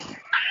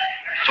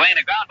Swing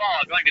a ground ball,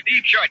 going to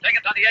deep short, taken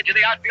on the edge of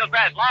the outfield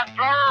grass. Long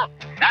throw,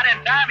 not in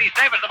time. He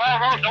saves it. The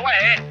ball rolls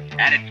away,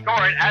 and it's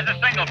scored as a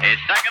single. His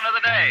second of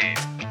the day.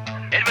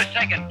 It was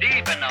taken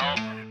deep in the hole.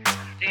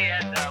 He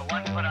had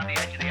 1 foot on the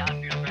edge of the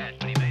outfield grass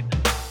when he made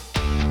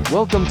it.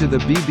 Welcome to the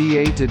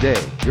BBA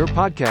Today, your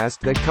podcast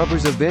that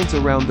covers events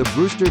around the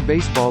Brewster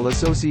Baseball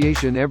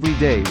Association every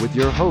day with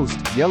your host,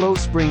 Yellow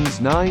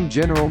Springs 9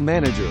 General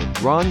Manager,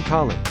 Ron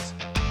Collins.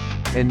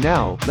 And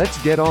now,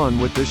 let's get on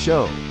with the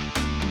show.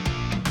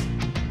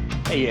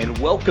 Hey, and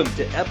welcome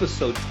to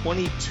episode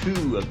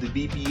 22 of the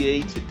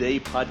BBA Today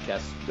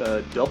podcast.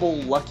 Double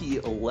lucky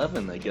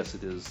 11, I guess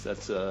it is.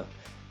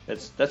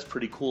 That's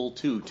pretty cool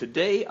too.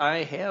 Today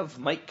I have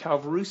Mike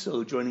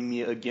Calvaruso joining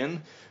me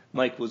again.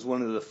 Mike was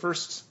one of the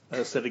first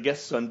set of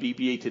guests on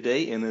BBA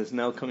Today and is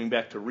now coming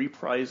back to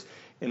reprise.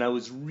 And I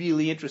was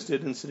really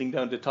interested in sitting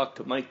down to talk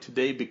to Mike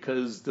today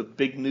because the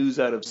big news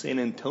out of San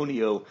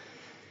Antonio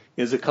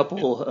is a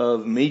couple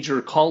of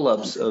major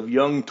call-ups of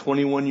young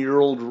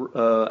 21-year-old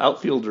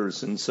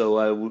outfielders. And so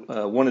I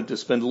wanted to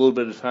spend a little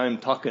bit of time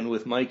talking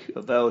with Mike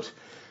about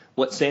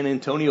what San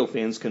Antonio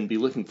fans can be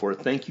looking for.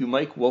 Thank you,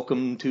 Mike.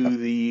 Welcome to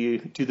the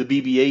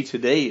BBA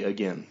Today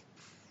again.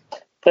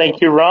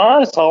 Thank you,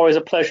 Ron. It's always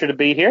a pleasure to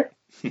be here.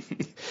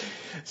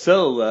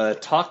 So,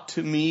 talk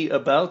to me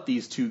about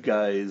these two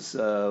guys,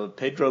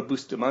 Pedro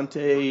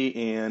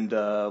Bustamante and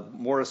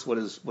Morris. What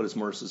is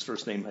Morris's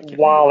first name? I can't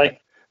Wally.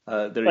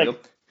 There you go.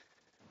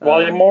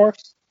 Wally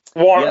Morris.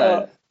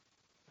 Yeah.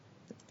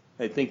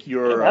 I think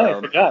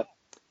I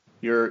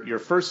your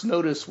first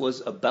notice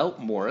was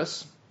about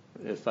Morris,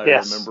 if I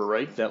Yes. remember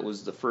right. That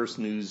was the first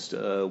news.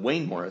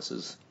 Wayne Morris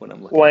is what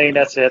I'm looking. Wayne, at.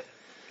 that's it.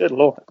 Good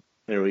Lord.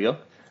 There we go.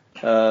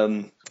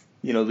 The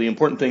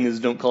important thing is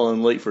don't call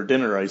him late for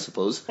dinner, I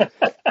suppose.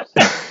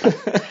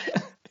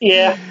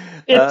 Yeah.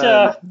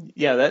 That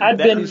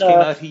news came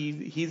out.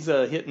 He's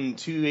hitting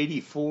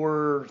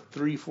 284,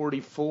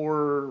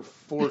 344,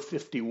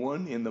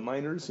 451 in the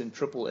minors in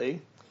AAA.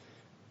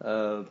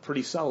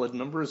 Pretty solid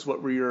numbers.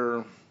 What were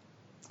your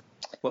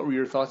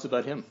thoughts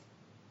about him?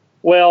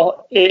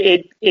 Well,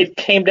 it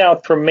came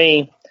down for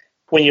me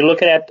when you're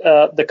looking at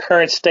the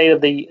current state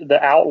of the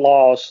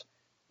Outlaws.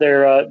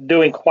 They're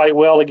doing quite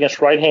well against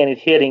right-handed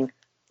hitting,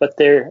 but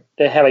they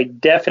have a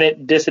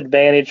definite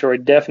disadvantage or a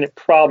definite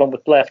problem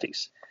with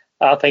lefties.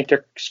 I think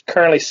they're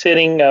currently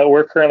sitting.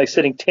 We're currently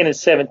sitting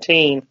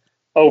 10-17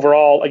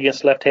 overall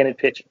against left-handed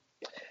pitching.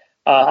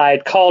 I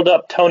had called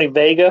up Tony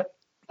Vega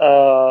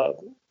a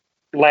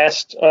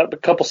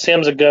couple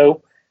sims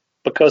ago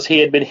because he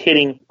had been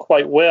hitting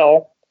quite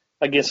well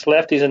against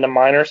lefties in the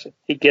minors.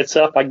 He gets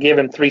up. I give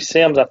him 3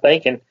 sims, I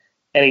think, and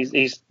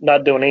he's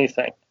not doing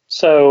anything.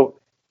 So,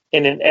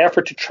 in an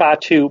effort to try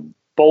to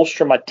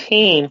bolster my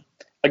team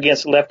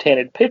against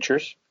left-handed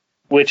pitchers,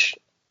 which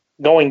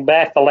going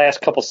back the last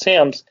couple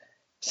sims,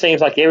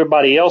 seems like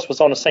everybody else was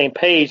on the same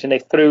page, and they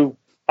threw.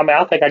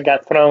 I think I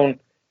got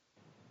thrown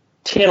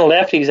 10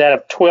 lefties out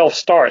of 12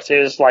 starts. It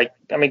was like,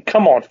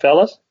 come on,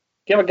 fellas,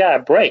 give a guy a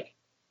break.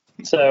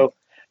 So,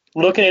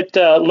 looking at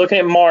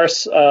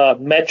Morris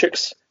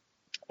metrics,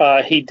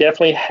 he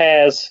definitely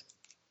has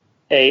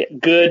a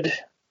good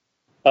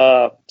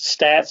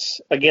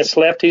stats against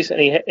lefties,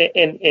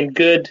 and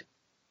good,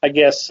 I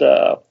guess,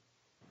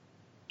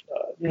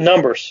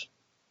 numbers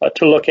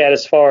to look at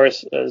as far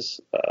as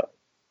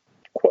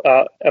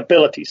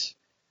abilities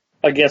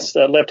against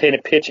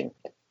left-handed pitching.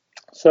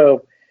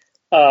 So,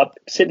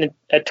 sitting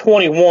at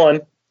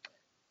 21,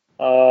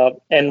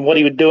 and what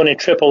he was doing in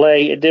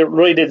AAA,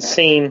 really didn't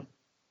seem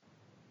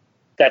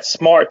that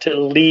smart to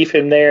leave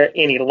him there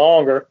any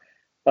longer.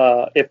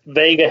 If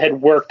Vega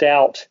had worked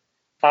out,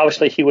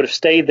 obviously he would have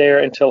stayed there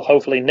until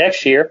hopefully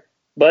next year,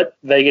 but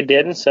Vega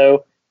didn't,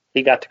 so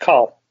he got the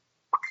call.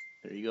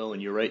 There you go,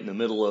 and you're right in the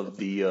middle of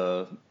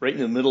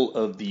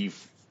the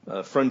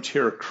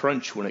frontier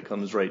crunch when it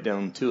comes right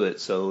down to it.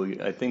 So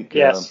I think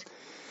yes.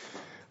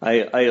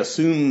 I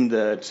assume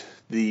that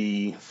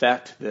the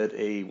fact that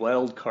a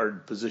wild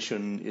card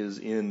position is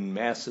in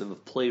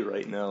massive play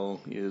right now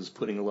is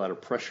putting a lot of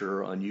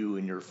pressure on you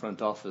and your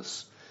front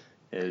office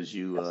as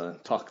you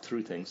talk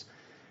through things.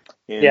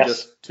 And yes.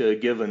 Just to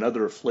give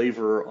another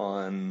flavor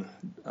on,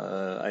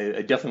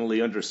 I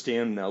definitely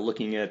understand now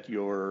looking at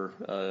your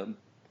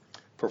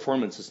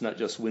performance, it's not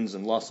just wins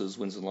and losses.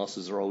 Wins and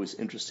losses are always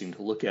interesting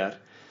to look at.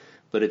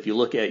 But if you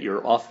look at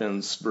your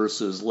offense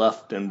versus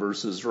left and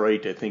versus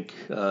right, I think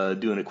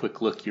doing a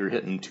quick look, you're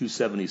hitting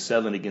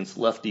 277 against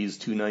lefties,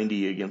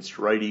 290 against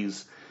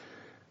righties,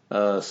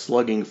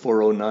 slugging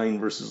 409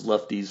 versus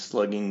lefties,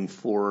 slugging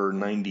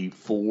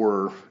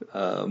 494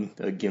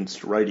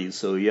 against righties.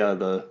 So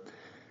yeah,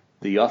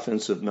 the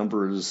offensive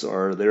numbers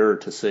are there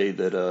to say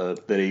that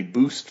a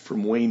boost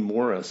from Wayne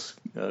Morris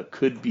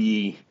could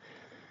be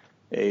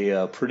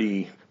a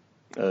pretty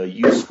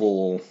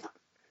useful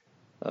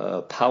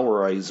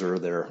powerizer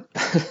there.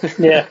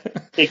 Yeah,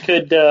 it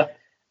could.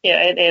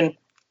 And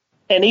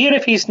even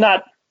if he's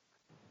not,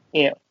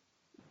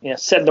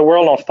 setting the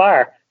world on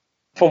fire,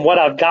 from what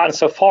I've gotten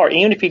so far,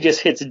 even if he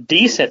just hits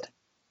decent,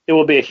 it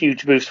will be a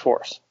huge boost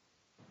for us.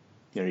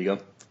 There you go.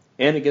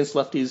 And against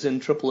lefties in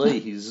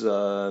AAA, he's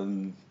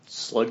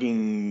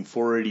slugging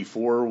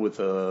 .484 with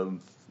a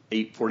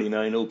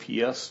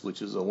 .849 OPS,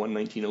 which is a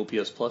 .119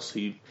 OPS plus.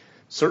 He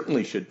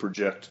certainly should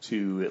project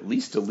to at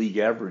least a league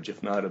average,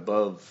 if not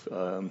above,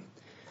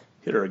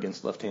 hitter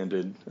against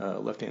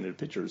left-handed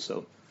pitchers.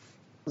 So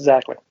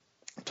exactly.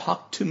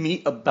 Talk to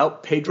me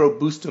about Pedro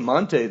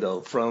Bustamante,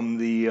 though, from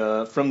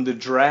the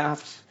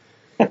draft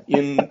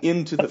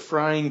into the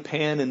frying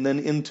pan and then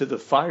into the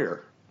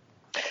fire.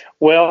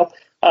 Well,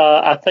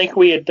 I think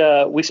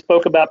we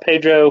spoke about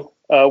Pedro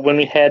when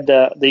we had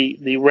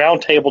the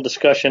roundtable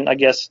discussion, I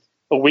guess,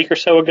 a week or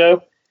so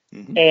ago,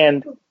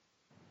 and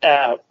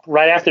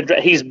right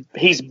after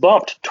he's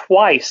bumped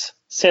twice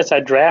since I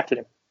drafted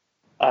him,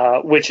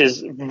 which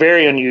is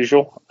very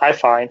unusual. I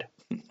find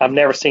I've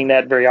never seen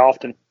that very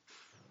often,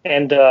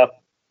 and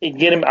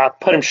I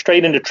put him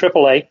straight into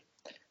AAA,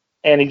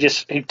 and he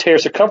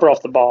tears the cover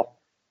off the ball,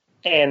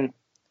 and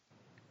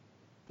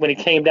when he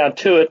came down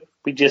to it,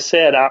 we just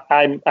said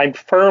I'm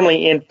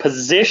firmly in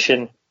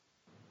position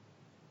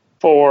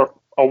for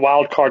a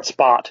wild card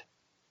spot.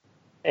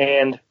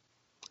 And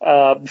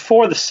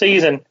before the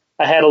season,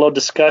 I had a little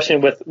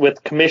discussion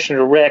with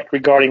Commissioner Rec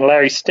regarding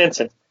Larry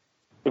Stinson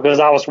because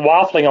I was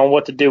waffling on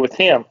what to do with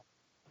him.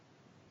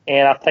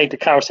 And I think the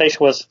conversation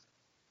was,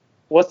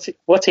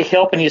 what's he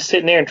helping you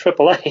sitting there in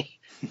AAA?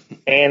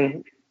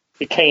 And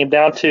it came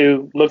down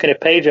to looking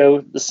at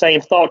Pedro. The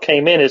same thought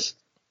came in is,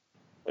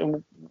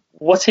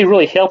 what's he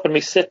really helping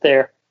me sit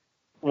there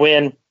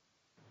when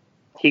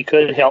he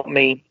could help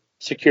me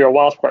secure a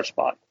wild card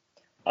spot?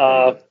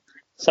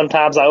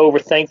 Sometimes I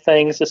overthink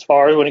things as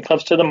far as when it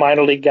comes to the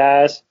minor league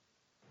guys,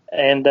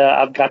 and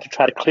I've got to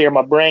try to clear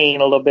my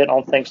brain a little bit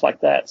on things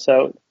like that.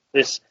 So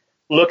just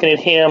looking at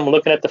him,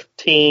 looking at the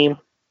team,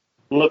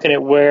 looking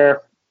at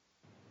where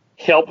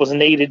help was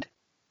needed.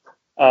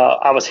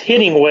 I was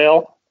hitting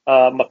well.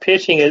 My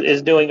pitching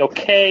is doing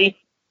okay,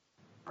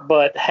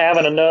 but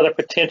having another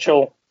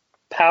potential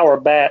power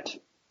bat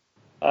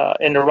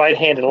in the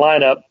right-handed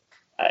lineup,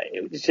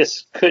 it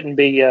just couldn't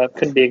be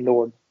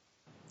ignored.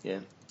 Yeah,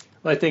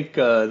 well, I think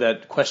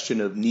that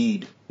question of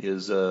need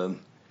is a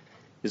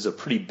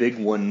pretty big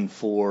one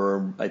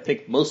for I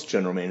think most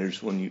general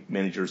managers when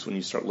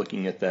you start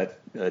looking at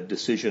that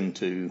decision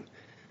to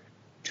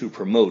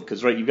promote,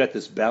 because right, you've got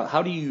this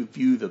how do you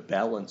view the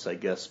balance, I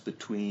guess,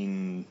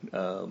 between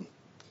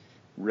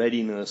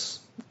readiness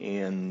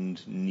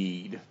and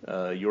need?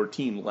 Your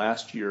team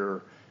last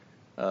year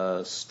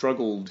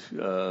struggled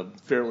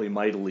fairly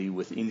mightily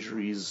with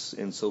injuries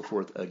and so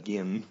forth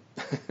again.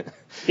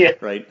 Yeah.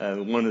 Right.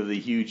 One of the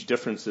huge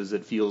differences,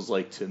 it feels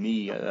like to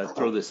me,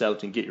 throw this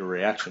out and get your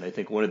reaction. I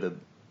think one of the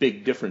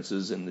big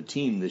differences in the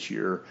team this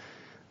year,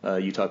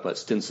 you talk about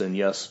Stinson,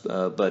 yes,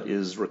 but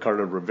is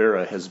Ricardo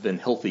Rivera has been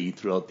healthy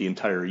throughout the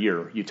entire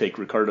year. You take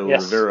Ricardo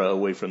Rivera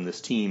away from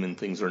this team and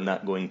things are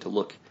not going to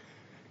look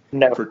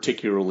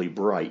particularly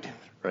bright,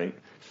 right?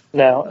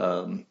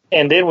 No.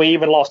 And then we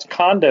even lost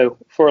Kondo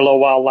for a little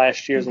while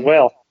last year as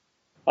well.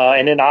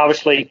 And then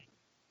obviously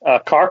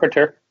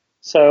Carpenter.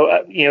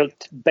 So,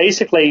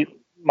 basically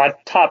my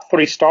top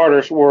three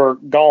starters were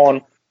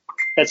gone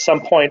at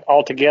some point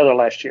altogether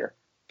last year,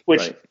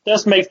 which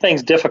does make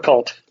things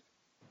difficult.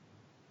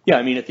 Yeah,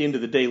 I mean, at the end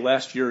of the day,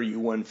 last year you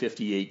won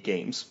 58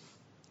 games,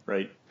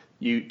 right?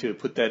 To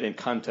put that in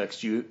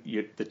context,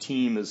 the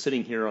team is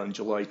sitting here on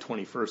July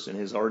 21st and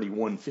has already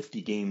won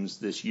 50 games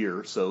this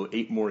year. So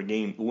 8 more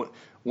games,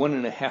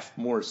 1.5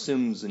 more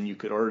sims, and you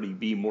could already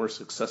be more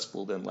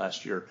successful than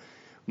last year.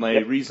 My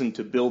reason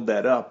to build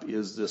that up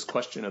is this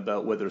question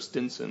about whether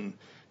Stinson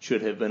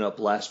should have been up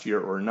last year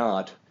or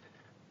not.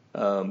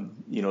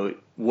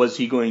 Was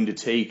he going to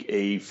take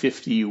a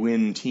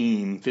 50-win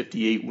team,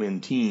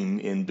 58-win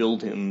team, and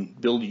build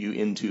you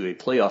into a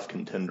playoff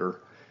contender?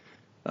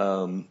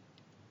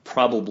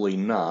 Probably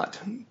not.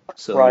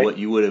 So what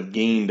you would have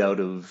gained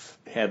out of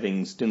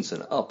having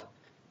Stinson up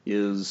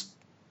is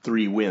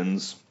 3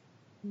 wins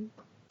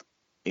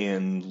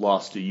and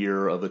lost a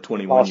year of a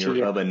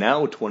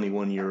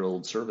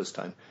 21-year-old service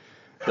time.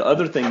 The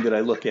other thing that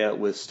I look at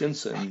with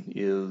Stinson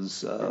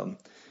is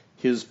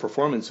his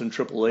performance in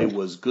AAA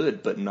was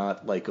good, but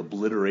not like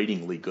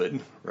obliteratingly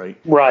good, right?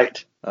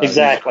 Right.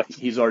 Exactly.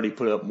 He's already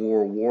put up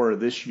more WAR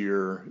this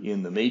year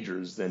in the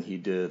majors than he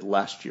did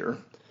last year.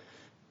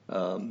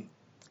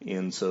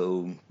 And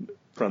so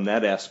from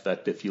that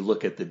aspect, if you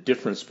look at the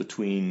difference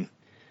between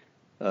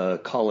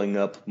calling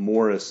up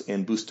Morris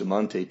and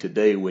Bustamante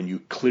today when you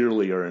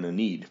clearly are in a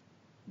need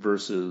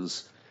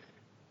versus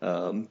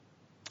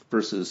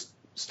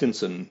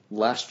Stinson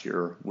last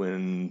year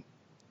when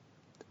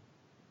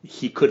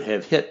he could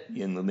have hit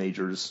in the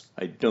majors,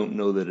 I don't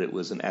know that it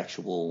was an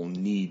actual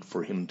need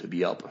for him to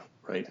be up,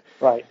 right?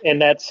 Right,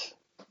 and that's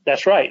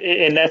right.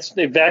 And that's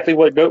exactly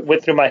what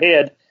went through my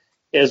head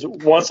is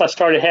once I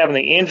started having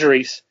the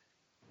injuries,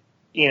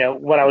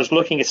 when I was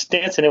looking at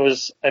Stinson, it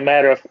was a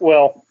matter of,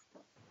 well,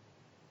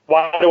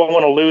 why do I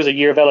want to lose a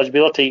year of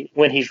eligibility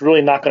when he's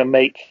really not going to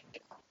make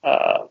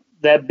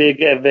that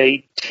big of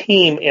a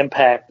team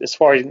impact as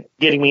far as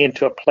getting me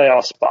into a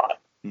playoff spot?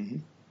 Mm-hmm.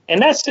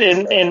 And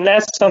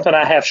that's something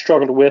I have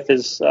struggled with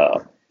is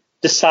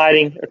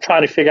deciding or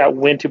trying to figure out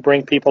when to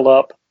bring people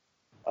up.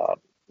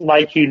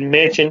 Like you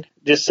mentioned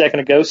just a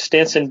second ago,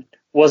 Stinson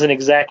wasn't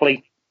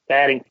exactly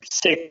batting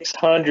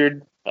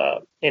 600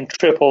 in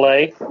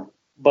AAA,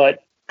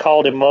 but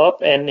called him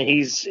up, and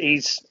he's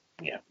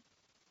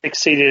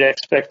exceeded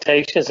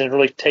expectations and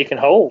really taken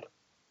hold.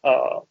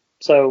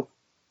 So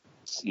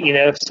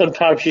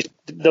sometimes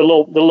the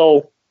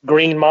little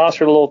green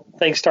monster, the little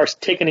thing starts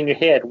ticking in your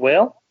head.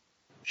 Well,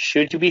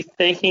 should you be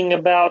thinking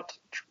about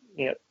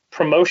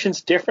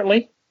promotions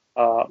differently?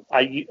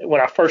 When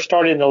I first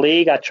started in the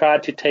league, I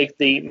tried to take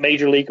the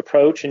major league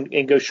approach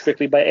and go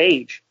strictly by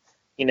age.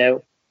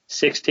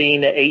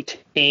 16 to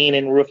 18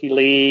 in rookie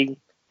league,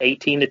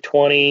 18 to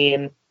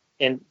 20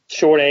 in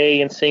short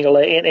A and single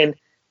A, and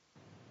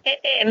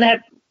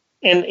that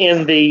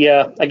in the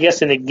I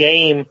guess in the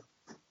game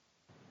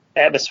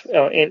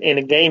atmosphere in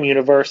the game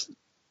universe,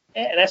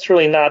 that's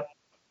really not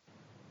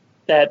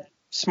that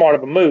smart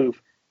of a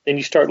move. Then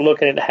you start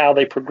looking at how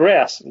they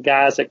progress.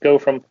 Guys that go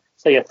from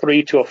say a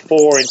 3 to a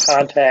 4 in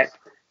contact,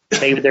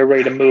 maybe they're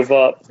ready to move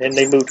up. Then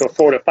they move to a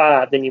 4 to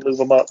 5, then you move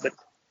them up. But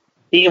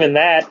even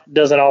that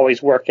doesn't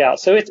always work out.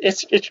 So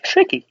it's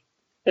tricky.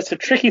 It's a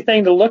tricky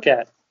thing to look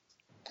at.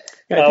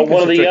 Yeah, I think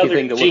one of the other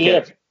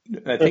GMs.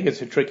 I think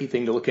it's a tricky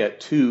thing to look at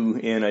too,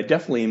 and I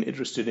definitely am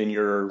interested in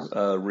your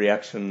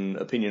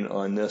opinion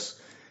on this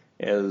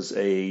as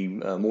a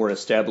more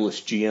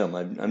established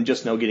GM. I'm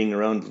just now getting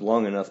around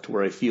long enough to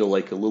where I feel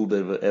like a little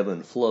bit of an ebb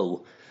and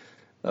flow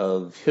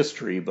of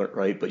history,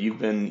 but you've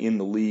been in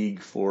the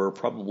league for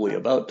probably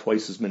about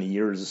twice as many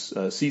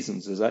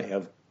seasons as I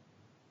have.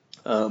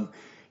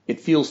 It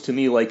feels to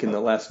me like in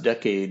the last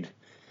decade,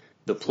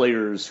 the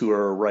players who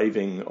are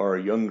arriving are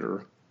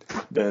younger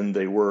than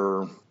they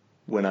were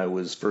when I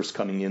was first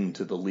coming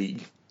into the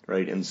league,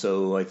 right? And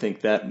so I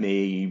think that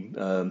may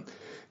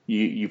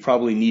you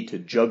probably need to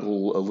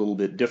juggle a little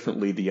bit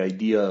differently the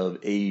idea of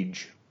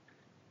age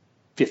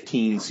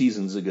 15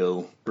 seasons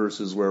ago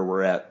versus where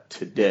we're at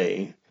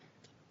today.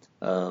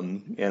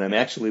 And I'm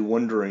actually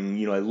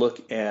wondering, I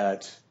look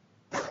at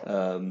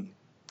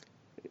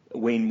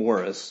Wayne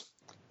Morris,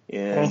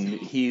 and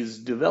he's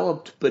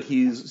developed, but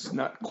he's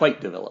not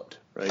quite developed,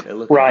 right? I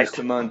look at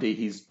Bustamante,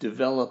 he's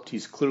developed,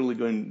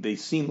 they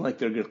seem like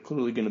they're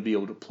clearly going to be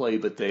able to play,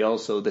 but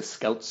the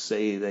scouts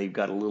say they've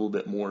got a little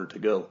bit more to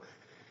go.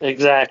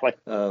 Exactly.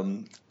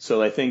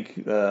 So I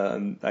think,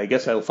 I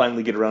guess I'll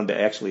finally get around to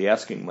actually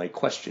asking my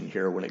question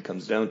here when it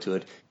comes down to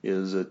it,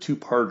 is a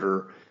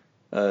two-parter.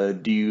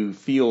 Do you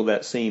feel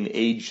that same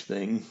age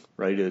thing,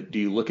 right? Do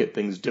you look at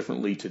things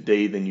differently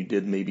today than you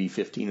did maybe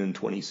 15 and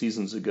 20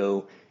 seasons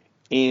ago?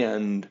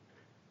 And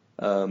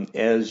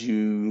as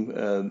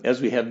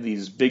we have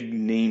these big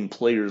name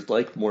players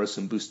like Morris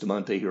and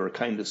Bustamante who are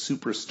kind of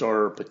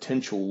superstar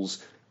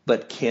potentials,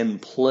 but can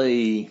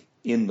play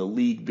in the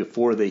league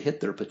before they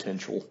hit their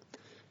potential,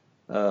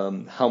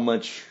 how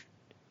much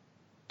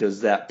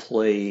does that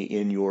play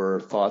in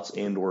your thoughts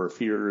and or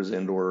fears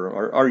and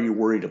or are you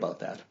worried about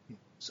that?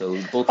 So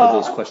both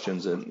of those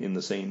questions in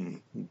the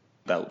same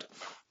bout.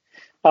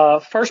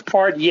 First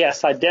part,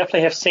 yes, I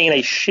definitely have seen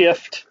a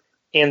shift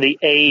in the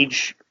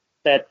age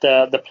that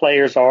the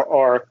players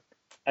are,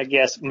 I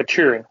guess,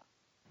 maturing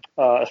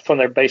from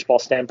their baseball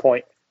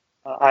standpoint.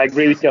 I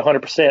agree with you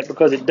 100%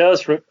 because it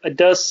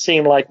does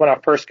seem like when I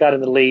first got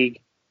in the league,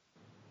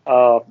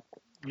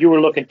 you were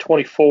looking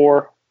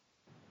 23,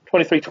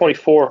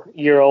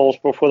 24-year-olds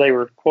before they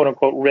were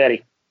quote-unquote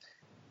ready.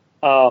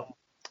 And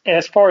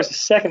as far as the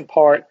second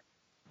part,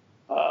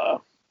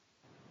 that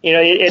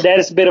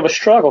is a bit of a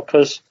struggle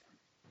because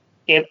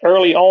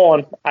early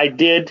on, I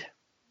did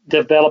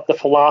develop the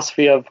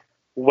philosophy of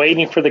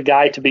waiting for the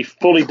guy to be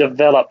fully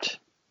developed,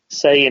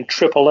 say in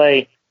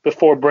AAA,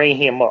 before bringing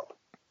him up.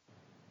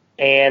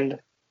 And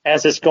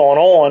as it's gone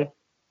on,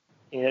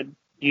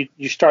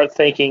 you start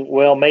thinking,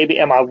 well, maybe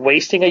am I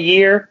wasting a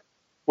year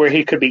where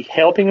he could be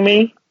helping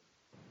me,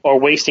 or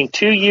wasting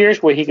 2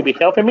 years where he could be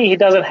helping me? He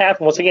doesn't have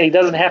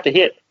to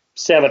hit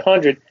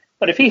 700,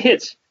 but if he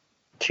hits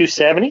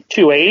 270,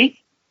 280,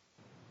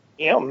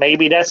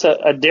 maybe that's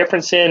a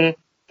difference in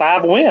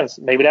 5 wins.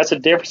 Maybe that's a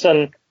difference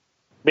in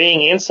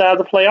being inside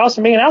the playoffs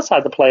and being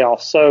outside the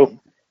playoffs. So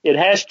it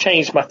has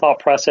changed my thought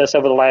process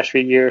over the last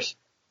few years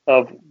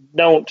of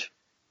don't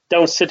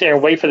sit there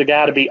and wait for the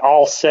guy to be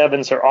all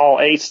 7s or all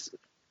 8s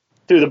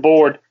through the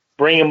board.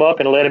 Bring him up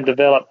and let him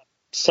develop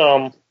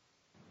some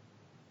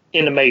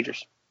in the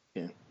majors.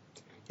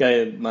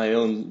 Yeah, my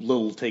own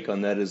little take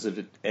on that is that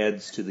it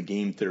adds to the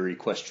game theory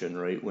question,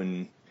 right?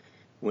 When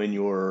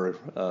your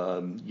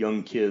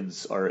young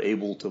kids are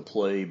able to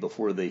play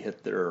before they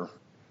hit their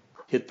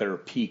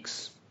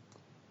peaks,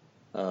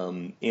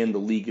 and the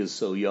league is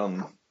so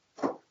young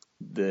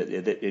that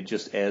it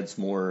just adds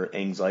more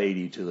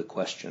anxiety to the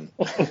question.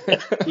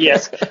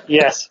 Yes.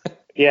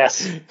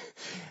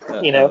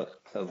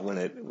 Of when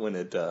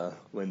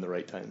the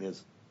right time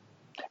is.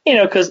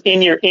 Because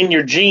in your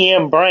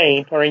GM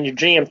brain or in your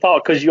GM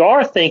thought, because you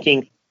are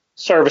thinking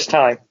service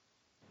time.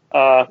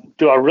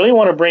 Do I really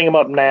want to bring him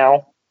up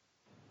now?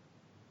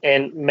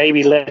 and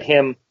maybe let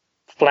him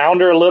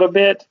flounder a little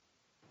bit.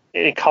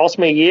 It cost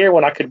me a year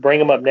when I could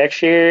bring him up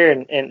next year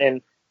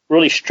and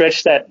really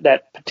stretch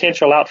that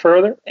potential out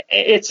further.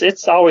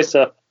 It's always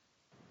a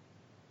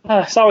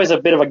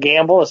bit of a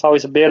gamble. It's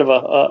always a bit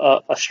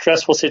of a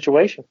stressful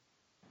situation.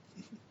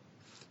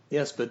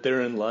 Yes, but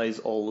therein lies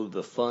all of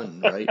the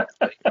fun, right?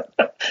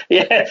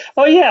 Yeah.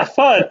 Oh yeah,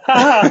 fun.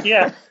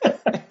 Yeah.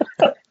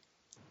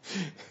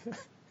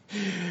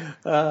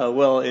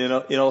 Well,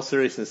 in all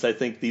seriousness, I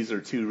think these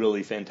are two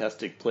really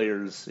fantastic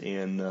players,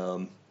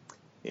 and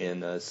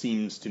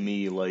seems to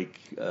me like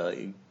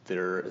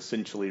they're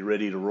essentially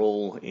ready to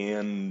roll.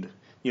 And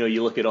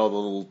you look at all the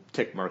little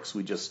tick marks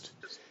we just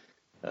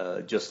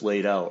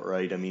laid out,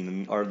 right? I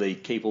mean, are they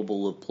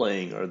capable of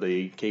playing? Are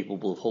they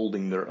capable of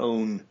holding their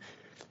own?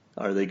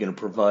 Are they going to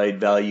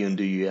provide value, and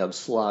do you have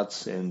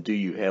slots, and do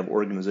you have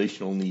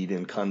organizational need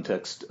in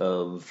context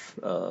of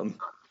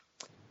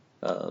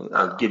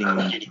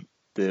getting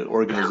the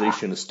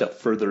organization a step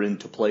further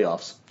into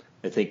playoffs?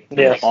 I think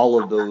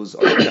all of those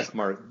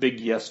are big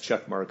yes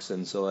check marks,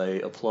 and so I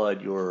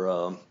applaud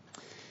your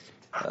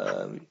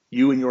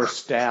you and your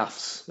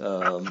staff's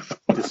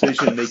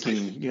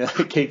decision-making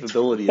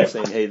capability of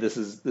saying, hey, this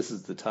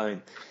is the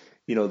time.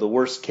 The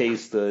worst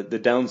case, the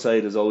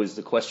downside is always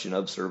the question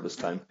of service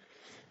time.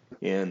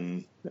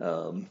 And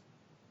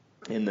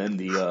then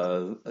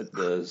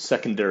the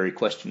secondary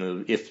question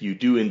of, if you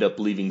do end up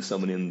leaving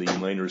someone in the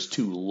minors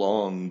too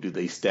long, do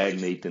they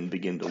stagnate and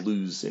begin to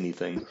lose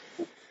anything?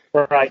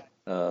 Right.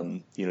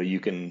 You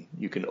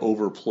can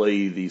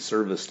overplay the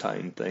service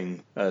time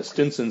thing.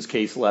 Stinson's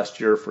case last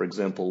year, for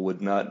example,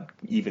 would not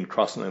even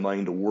cross my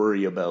mind to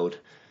worry about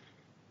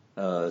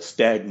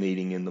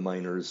stagnating in the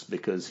minors,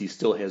 because he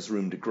still has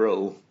room to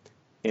grow.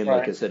 And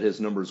like I said,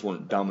 his numbers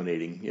weren't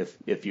dominating.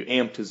 If you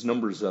amped his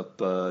numbers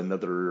up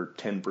another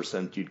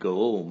 10%, you'd go,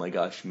 oh my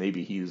gosh,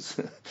 maybe he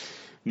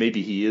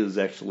is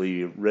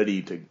actually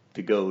ready to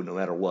go no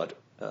matter what.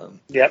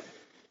 Yep.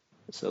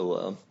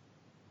 So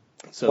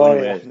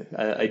anyway,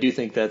 I do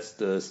think that's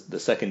the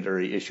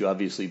secondary issue.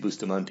 Obviously,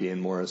 Bustamante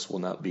and Morris will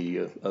not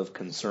be of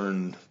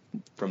concern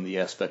from the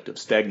aspect of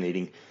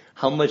stagnating.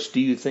 How much do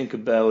you think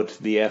about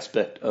the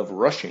aspect of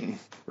rushing?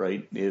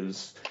 Right?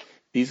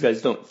 These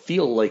guys don't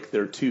feel like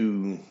they're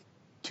too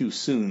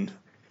soon,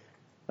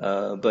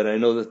 but I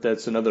know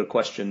that's another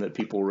question that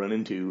people run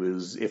into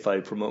is, if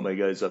I promote my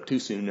guys up too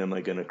soon, am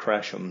I going to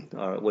crash them?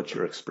 What's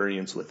your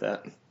experience with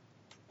that?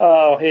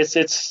 Oh,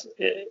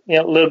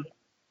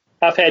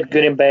 I've had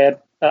good and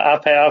bad.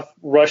 I've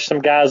rushed some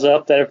guys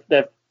up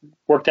that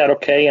worked out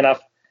okay, and I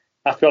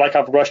feel like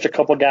I've rushed a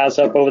couple of guys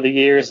up over the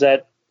years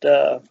that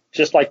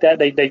just like that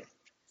they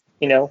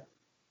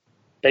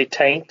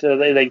tanked,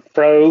 they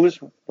froze,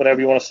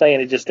 whatever you want to say,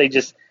 and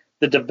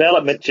the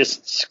development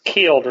just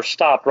killed or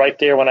stopped right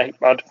there when I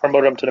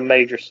promoted them to the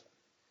majors.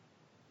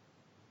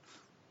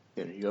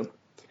 There you go.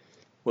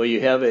 Well,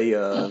 you have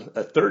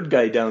a third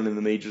guy down in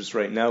the majors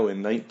right now,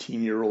 in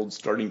 19-year-old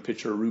starting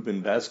pitcher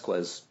Ruben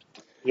Vasquez.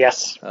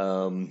 Yes.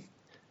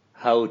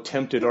 How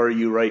tempted are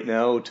you right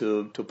now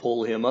to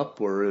pull him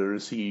up, or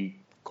is he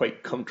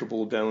quite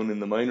comfortable down in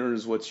the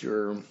minors? What is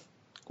your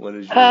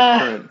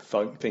current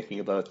thinking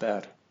about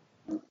that?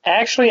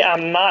 Actually,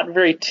 I'm not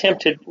very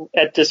tempted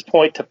at this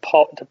point to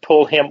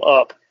pull him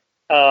up,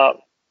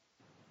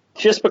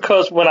 just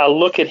because when I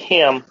look at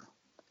him,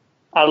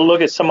 I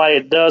look at somebody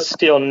that does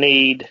still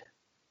need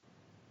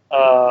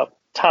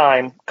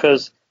time,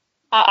 because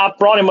I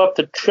brought him up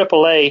to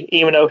AAA,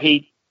 even though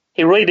he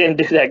really didn't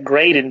do that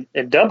great in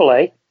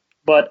AA,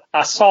 but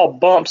I saw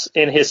bumps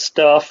in his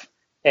stuff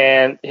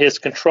and his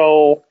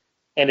control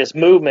and his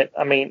movement.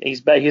 I mean,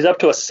 he's up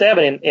to a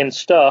 7 in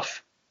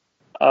stuff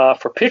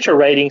for pitcher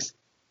ratings.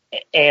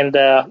 And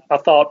I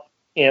thought,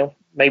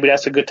 maybe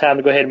that's a good time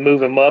to go ahead and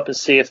move him up and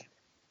see if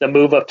the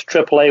move up to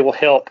AAA will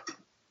help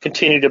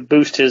continue to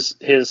boost his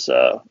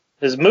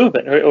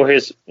movement or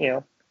his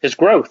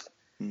growth.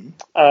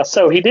 Mm-hmm.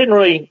 So he didn't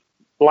really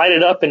light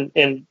it up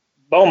in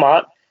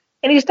Beaumont,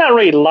 and he's not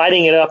really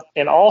lighting it up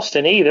in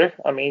Austin either.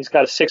 I mean, he's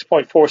got a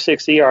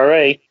 6.46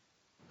 ERA,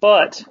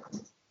 but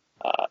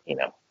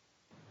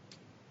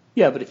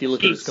Yeah, but if you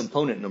look at his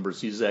component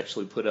numbers, he's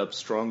actually put up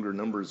stronger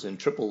numbers in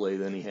AAA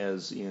than he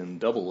has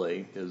in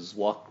AA. His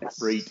walk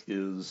rate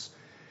is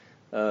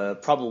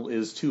probably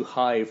is too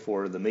high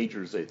for the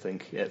majors, I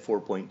think, at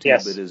 4.2,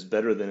 but is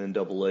better than in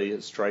AA.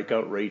 His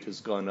strikeout rate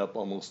has gone up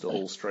almost a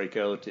whole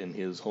strikeout, and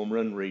his home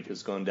run rate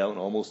has gone down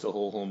almost a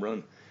whole home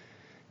run.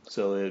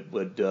 So it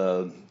would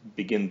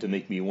begin to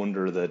make me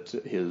wonder that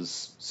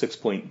his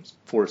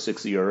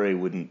 6.46 ERA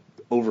wouldn't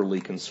overly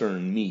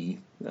concern me,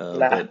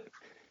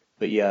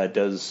 But yeah, it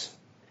does,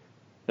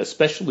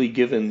 especially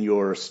given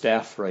your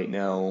staff right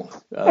now.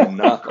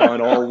 Knock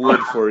on all wood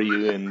for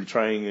you, and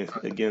trying,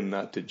 again,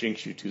 not to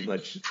jinx you too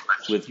much,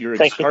 with your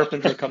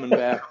Carpenter coming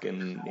back,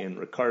 and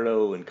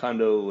Ricardo and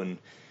Kondo, and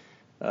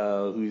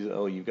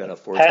you've got a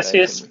fourth guy.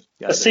 Pacius.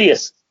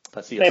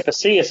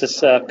 Pacius has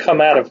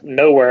come out of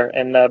nowhere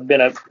and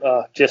been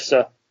just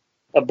a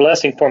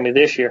blessing for me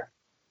this year.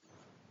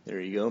 There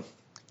you go.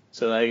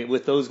 So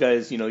with those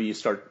guys, you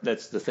start.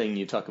 That's the thing.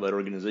 You talk about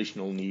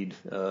organizational need.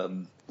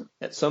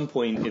 At some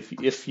point,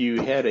 if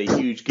you had a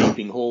huge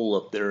gaping hole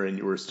up there and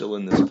you were still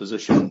in this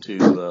position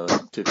to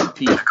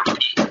compete,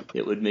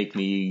 it would make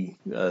me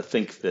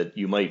think that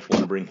you might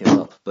want to bring him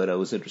up. But I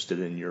was interested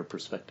in your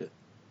perspective.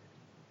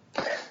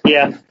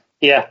 Yeah.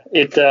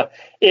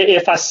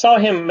 If I saw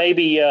him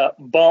maybe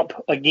bump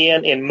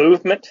again in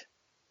movement,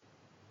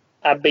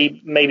 I'd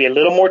be maybe a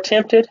little more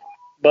tempted.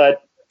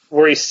 But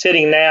where he's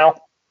sitting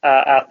now,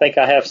 I think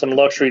I have some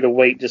luxury to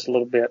wait just a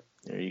little bit.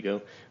 There you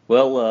go.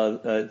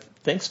 Well,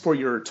 thanks for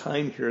your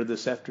time here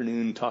this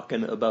afternoon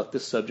talking about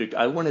this subject.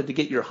 I wanted to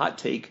get your hot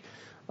take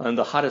on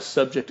the hottest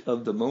subject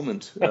of the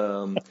moment.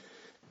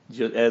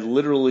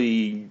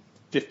 Literally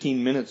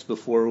 15 minutes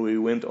before we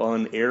went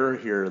on air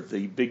here,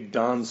 the big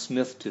Don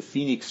Smith to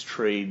Phoenix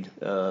trade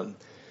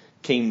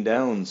came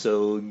down.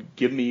 So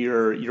give me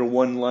your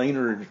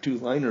one-liner,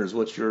 two-liners.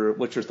 What's your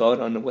thought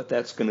on what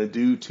that's going to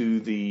do to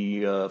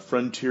the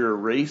Frontier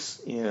race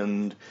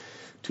and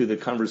to the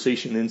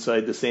conversation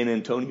inside the San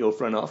Antonio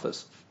front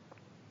office?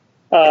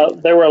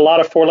 There were a lot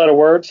of four-letter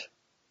words,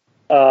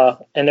 and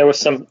there was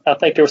some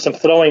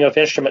throwing of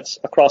instruments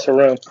across the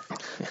room.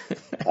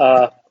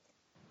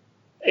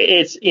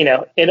 It's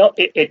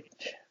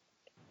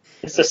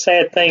it's a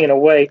sad thing in a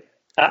way.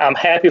 I'm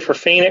happy for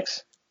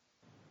Phoenix,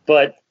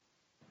 but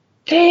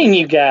dang,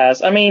 you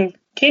guys! I mean,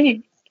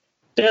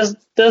 does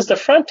the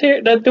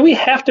Frontier? Do we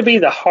have to be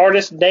the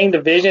hardest dang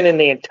division in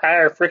the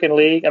entire freaking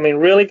league? I mean,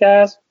 really,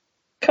 guys?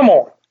 Come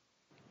on.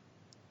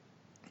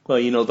 Well,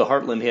 the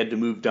Heartland had to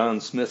move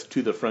Don Smith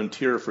to the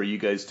Frontier for you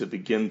guys to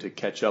begin to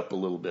catch up a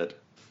little bit.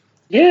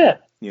 Yeah.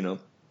 So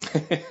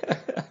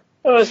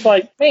it's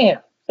like, man.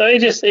 So it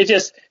just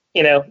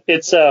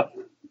it's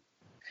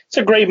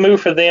a great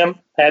move for them.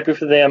 Happy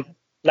for them.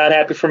 Not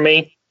happy for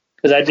me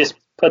because that just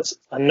puts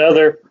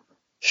another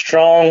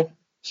strong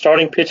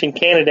starting pitching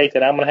candidate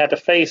that I'm going to have to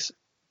face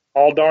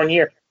all darn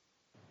year.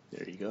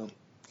 There you go.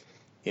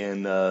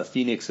 And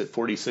Phoenix at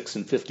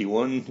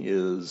 46-51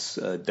 is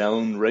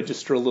down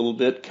register a little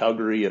bit.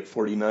 Calgary at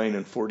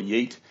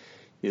 49-48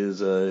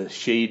 is a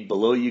shade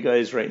below you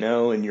guys right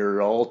now, and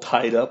you're all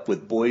tied up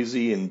with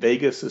Boise and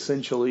Vegas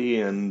essentially,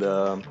 and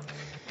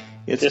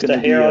it's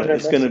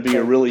going to be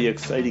a really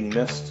exciting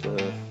mess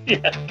to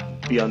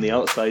be on the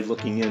outside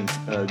looking in.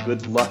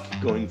 Good luck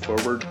going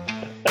forward,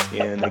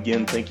 and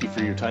again, thank you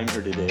for your time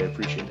here today. I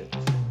appreciate it.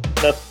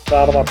 No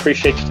problem. I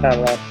appreciate your time,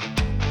 Ron.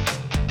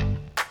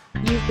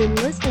 You've been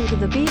listening to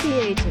the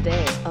BBA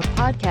Today, a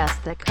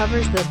podcast that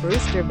covers the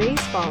Brewster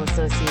Baseball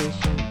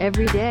Association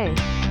every day.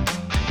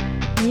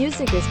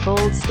 Music is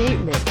Bold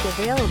Statement,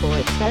 available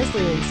at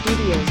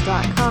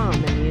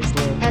BesleyandStudios.com and use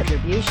low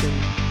attribution.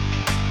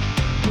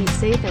 Be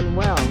safe and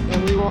well,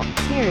 and we will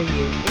hear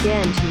you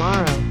again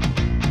tomorrow.